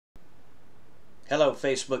Hello,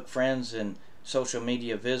 Facebook friends and social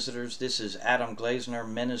media visitors. This is Adam Glazener,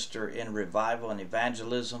 Minister in Revival and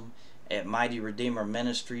Evangelism at Mighty Redeemer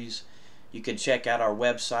Ministries. You can check out our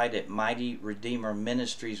website at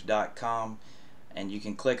mightyredeemerministries.com, and you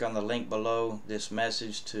can click on the link below this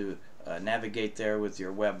message to navigate there with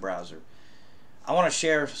your web browser. I want to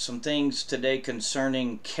share some things today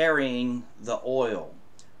concerning carrying the oil.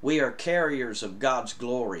 We are carriers of God's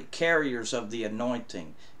glory, carriers of the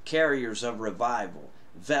anointing, carriers of revival,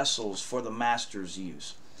 vessels for the Master's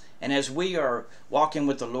use. And as we are walking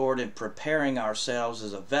with the Lord and preparing ourselves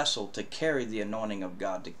as a vessel to carry the anointing of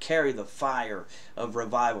God, to carry the fire of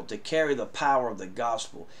revival, to carry the power of the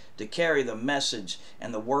gospel, to carry the message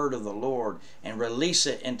and the word of the Lord and release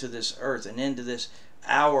it into this earth and into this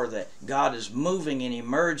hour that God is moving and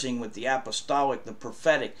emerging with the apostolic, the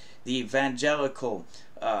prophetic, the evangelical,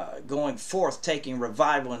 going forth, taking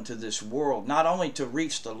revival into this world, not only to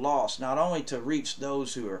reach the lost, not only to reach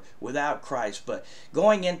those who are without Christ, but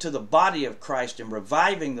going into the body of Christ and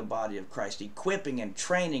reviving the body of Christ, equipping and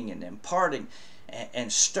training and imparting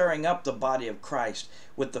and stirring up the body of Christ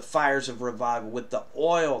with the fires of revival, with the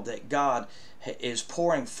oil that God is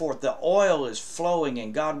pouring forth. The oil is flowing,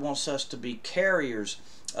 and God wants us to be carriers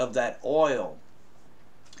of that oil.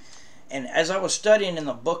 And as I was studying in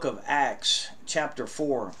the book of Acts, chapter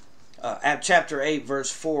 8,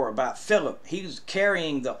 verse 4, about Philip, he was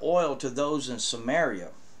carrying the oil to those in Samaria.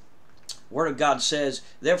 Word of God says,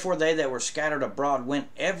 "Therefore they that were scattered abroad went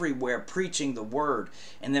everywhere preaching the word.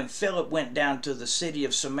 And then Philip went down to the city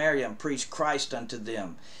of Samaria and preached Christ unto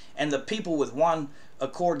them. And the people with one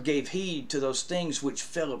accord gave heed to those things which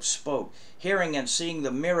Philip spoke, hearing and seeing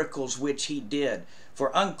the miracles which he did. For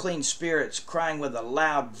unclean spirits, crying with a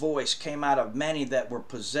loud voice, came out of many that were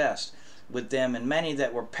possessed with them, and many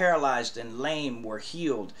that were paralyzed and lame were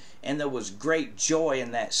healed. And there was great joy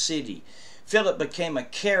in that city." Philip became a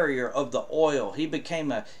carrier of the oil. He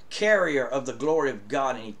became a carrier of the glory of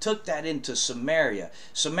God, and he took that into Samaria.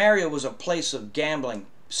 Samaria was a place of gambling.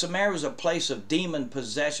 Samaria was a place of demon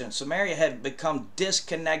possession. Samaria had become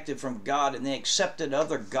disconnected from God, and they accepted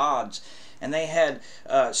other gods. And they had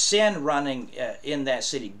sin running in that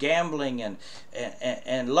city, gambling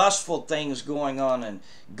and lustful things going on. And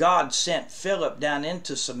God sent Philip down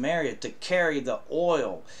into Samaria to carry the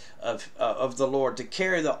oil of the Lord, to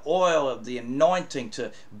carry the oil of the anointing,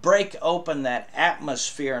 to break open that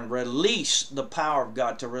atmosphere and release the power of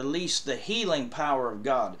God, to release the healing power of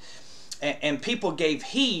God. And people gave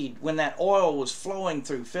heed when that oil was flowing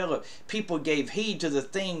through Philip. People gave heed to the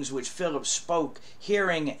things which Philip spoke,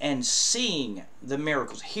 hearing and seeing the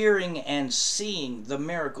miracles. Hearing and seeing the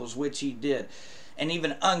miracles which he did. And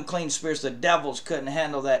even unclean spirits, the devils couldn't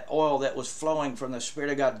handle that oil that was flowing from the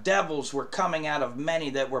Spirit of God. Devils were coming out of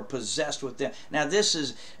many that were possessed with them. Now this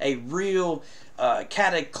is a real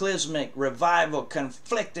cataclysmic revival,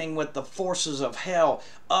 conflicting with the forces of hell,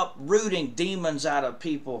 uprooting demons out of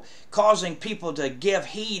people, causing people to give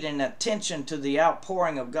heed and attention to the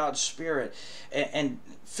outpouring of God's Spirit. And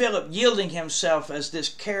Philip yielding himself as this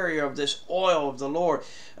carrier of this oil of the Lord.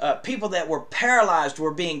 People that were paralyzed were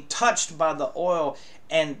being touched by the oil,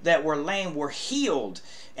 and that were lame were healed.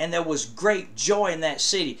 And there was great joy in that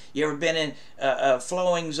city. You ever been in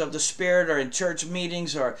flowings of the Spirit, or in church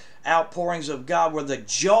meetings, or outpourings of God where the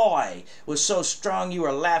joy was so strong, you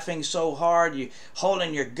were laughing so hard, you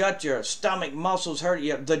holding your gut, your stomach muscles hurt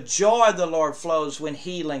you? The joy of the Lord flows when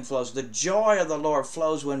healing flows. The joy of the Lord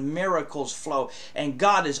flows when miracles flow. And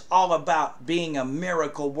God is all about being a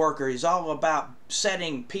miracle worker. He's all about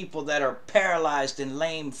setting people that are paralyzed and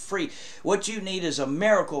lame free. What you need is a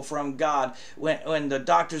miracle from God. When the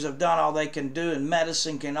doctors have done all they can do, and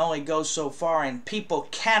medicine can only go so far, and people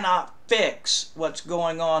cannot fix what's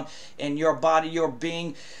going on in your body, your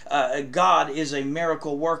being, God is a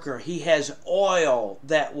miracle worker. He has oil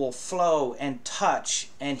that will flow and touch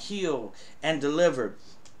and heal and deliver.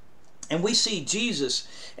 And we see Jesus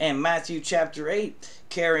in Matthew chapter 8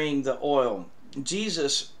 carrying the oil.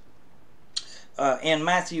 Jesus in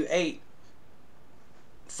Matthew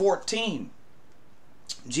 8:14,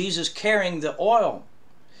 Jesus carrying the oil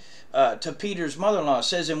to Peter's mother-in-law. It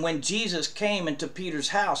says, "And when Jesus came into Peter's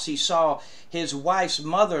house, he saw his wife's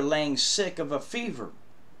mother laying sick of a fever."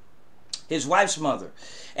 His wife's mother.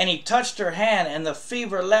 "And he touched her hand, and the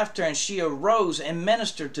fever left her, and she arose and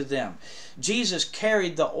ministered to them." Jesus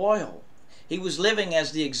carried the oil. He was living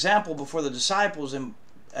as the example before the disciples and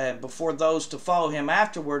before those to follow him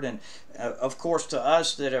afterward, and of course to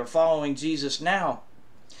us that are following Jesus now.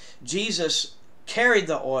 Jesus carried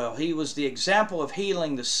the oil. He was the example of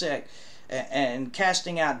healing the sick and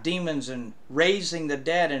casting out demons and raising the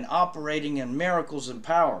dead and operating in miracles and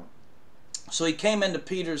power. So he came into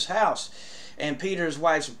Peter's house, and Peter's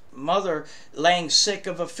wife's mother laying sick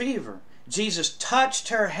of a fever. Jesus touched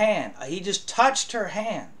her hand. He just touched her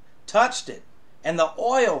hand, touched it, and the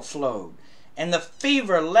oil flowed, and the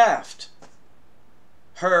fever left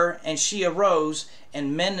her, and she arose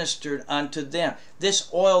and ministered unto them. This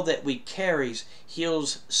oil that we carry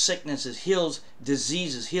heals sicknesses, heals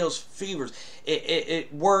diseases, heals fevers.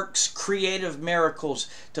 It works creative miracles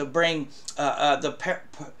to bring the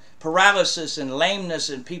paralysis and lameness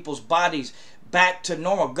in people's bodies back to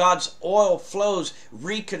normal. God's oil flows,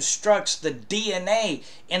 reconstructs the DNA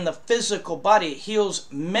in the physical body. It heals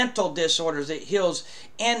mental disorders. It heals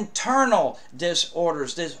internal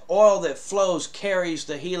disorders. This oil that flows carries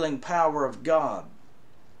the healing power of God.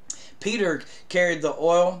 Peter carried the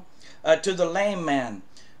oil to the lame man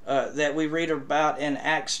that we read about in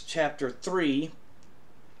Acts chapter 3,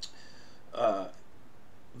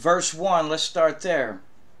 verse 1. Let's start there.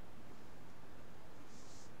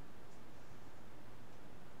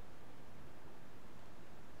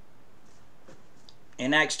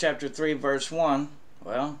 In Acts chapter 3, verse 1,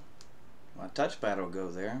 well, my touchpad will go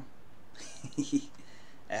there.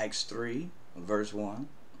 Acts 3, verse 1.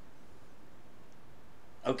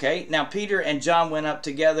 Okay, now Peter and John went up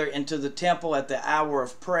together into the temple at the hour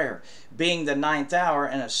of prayer, being the 9th hour,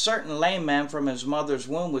 and a certain lame man from his mother's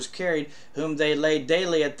womb was carried, whom they laid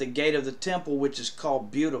daily at the gate of the temple, which is called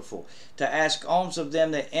Beautiful, to ask alms of them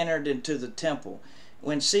that entered into the temple.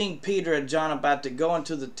 When seeing Peter and John about to go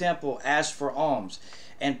into the temple, asked for alms.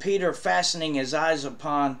 And Peter, fastening his eyes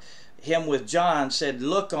upon him with John, said,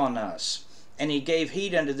 Look on us. And he gave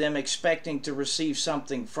heed unto them, expecting to receive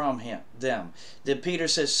something from them. Then Peter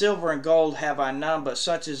says, Silver and gold have I none, but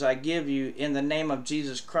such as I give you, in the name of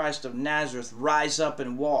Jesus Christ of Nazareth, rise up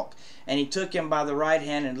and walk. And he took him by the right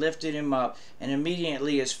hand and lifted him up, and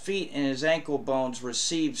immediately his feet and his ankle bones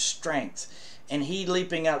received strength. And he,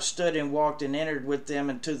 leaping up, stood and walked and entered with them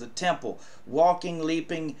into the temple, walking,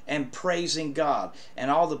 leaping, and praising God. And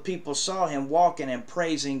all the people saw him walking and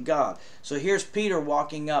praising God. So here's Peter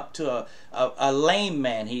walking up to a lame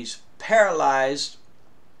man. He's paralyzed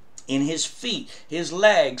in his feet, his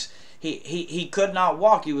legs. He could not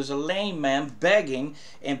walk. He was a lame man begging.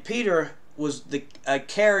 And Peter was the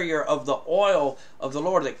carrier of the oil of the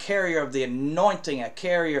Lord, the carrier of the anointing, a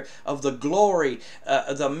carrier of the glory,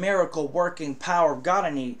 the miracle working power of God.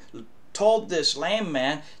 And he told this lame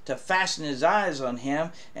man to fasten his eyes on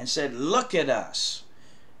him and said, Look at us.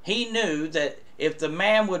 He knew that if the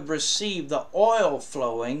man would receive the oil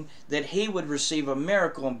flowing, that he would receive a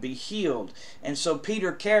miracle and be healed. And so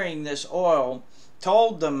Peter, carrying this oil,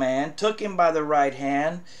 told the man, took him by the right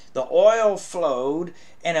hand, the oil flowed,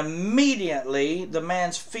 and immediately the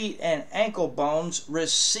man's feet and ankle bones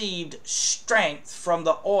received strength from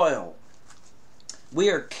the oil.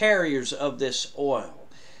 We are carriers of this oil.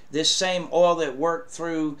 This same oil that worked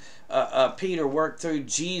through Peter, worked through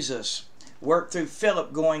Jesus, worked through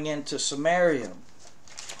Philip going into Samaria,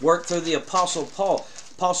 worked through the Apostle Paul.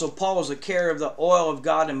 Apostle Paul is a carrier of the oil of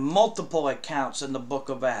God in multiple accounts in the book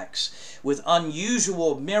of Acts, with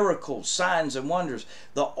unusual miracles, signs, and wonders.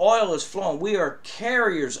 The oil is flowing. We are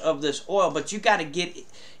carriers of this oil, but you got to get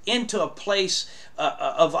into a place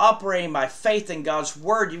of operating by faith in God's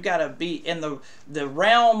Word. You've got to be in the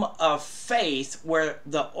realm of faith where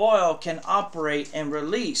the oil can operate and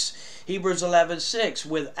release. Hebrews 11:6,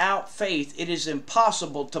 without faith it is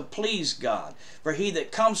impossible to please God. For he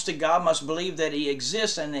that comes to God must believe that he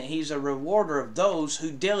exists and that he's a rewarder of those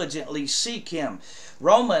who diligently seek him.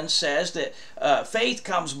 Romans says that faith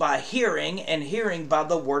comes by hearing, and hearing by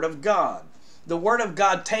the Word of God. The Word of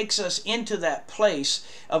God takes us into that place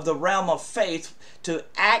of the realm of faith to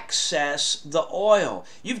access the oil.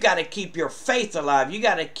 You've got to keep your faith alive. You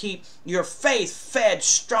got to keep your faith fed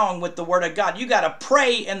strong with the Word of God. You got to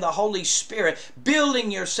pray in the Holy Spirit,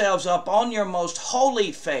 building yourselves up on your most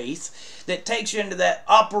holy faith that takes you into that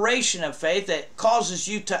operation of faith that causes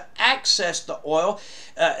you to access the oil,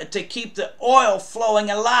 to keep the oil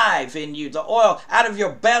flowing alive in you. The oil, out of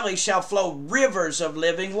your belly shall flow rivers of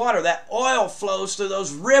living water. That oil flows through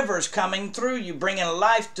those rivers coming through you, bringing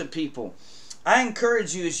life to people. I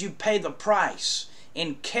encourage you, as you pay the price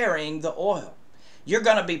in carrying the oil, you're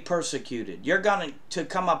going to be persecuted. You're going to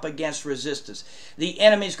come up against resistance. The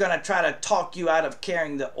enemy's going to try to talk you out of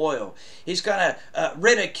carrying the oil. He's going to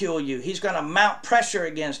ridicule you. He's going to mount pressure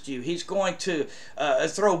against you. He's going to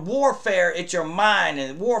throw warfare at your mind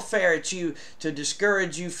and warfare at you to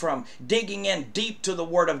discourage you from digging in deep to the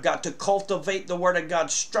Word of God, to cultivate the Word of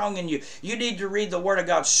God strong in you. You need to read the Word of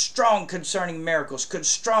God strong concerning miracles,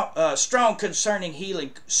 strong concerning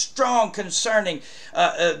healing, strong concerning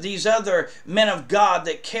these other men of God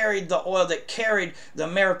that carried the oil, that carried the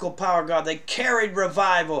miracle power of God. They carried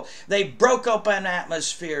revival. They broke open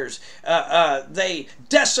atmospheres. They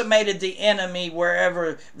decimated the enemy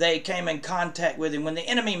wherever they came in contact with him. When the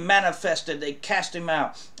enemy manifested, they cast him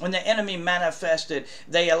out. When the enemy manifested,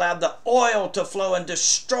 they allowed the oil to flow and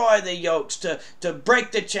destroy the yokes, to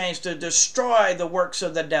break the chains, to destroy the works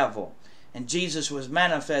of the devil. And Jesus was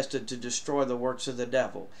manifested to destroy the works of the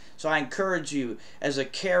devil. So I encourage you, as a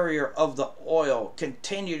carrier of the oil,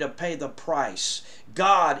 continue to pay the price.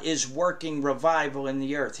 God is working revival in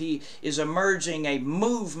the earth. He is emerging a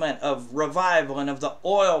movement of revival and of the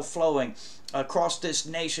oil flowing across this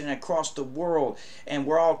nation, across the world. And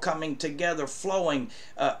we're all coming together, flowing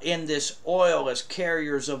in this oil as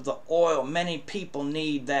carriers of the oil. Many people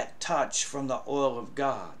need that touch from the oil of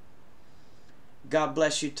God. God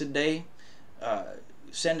bless you today.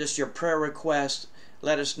 Send us your prayer requests.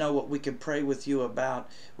 Let us know what we can pray with you about.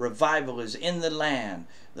 Revival is in the land.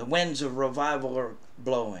 The winds of revival are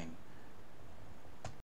blowing.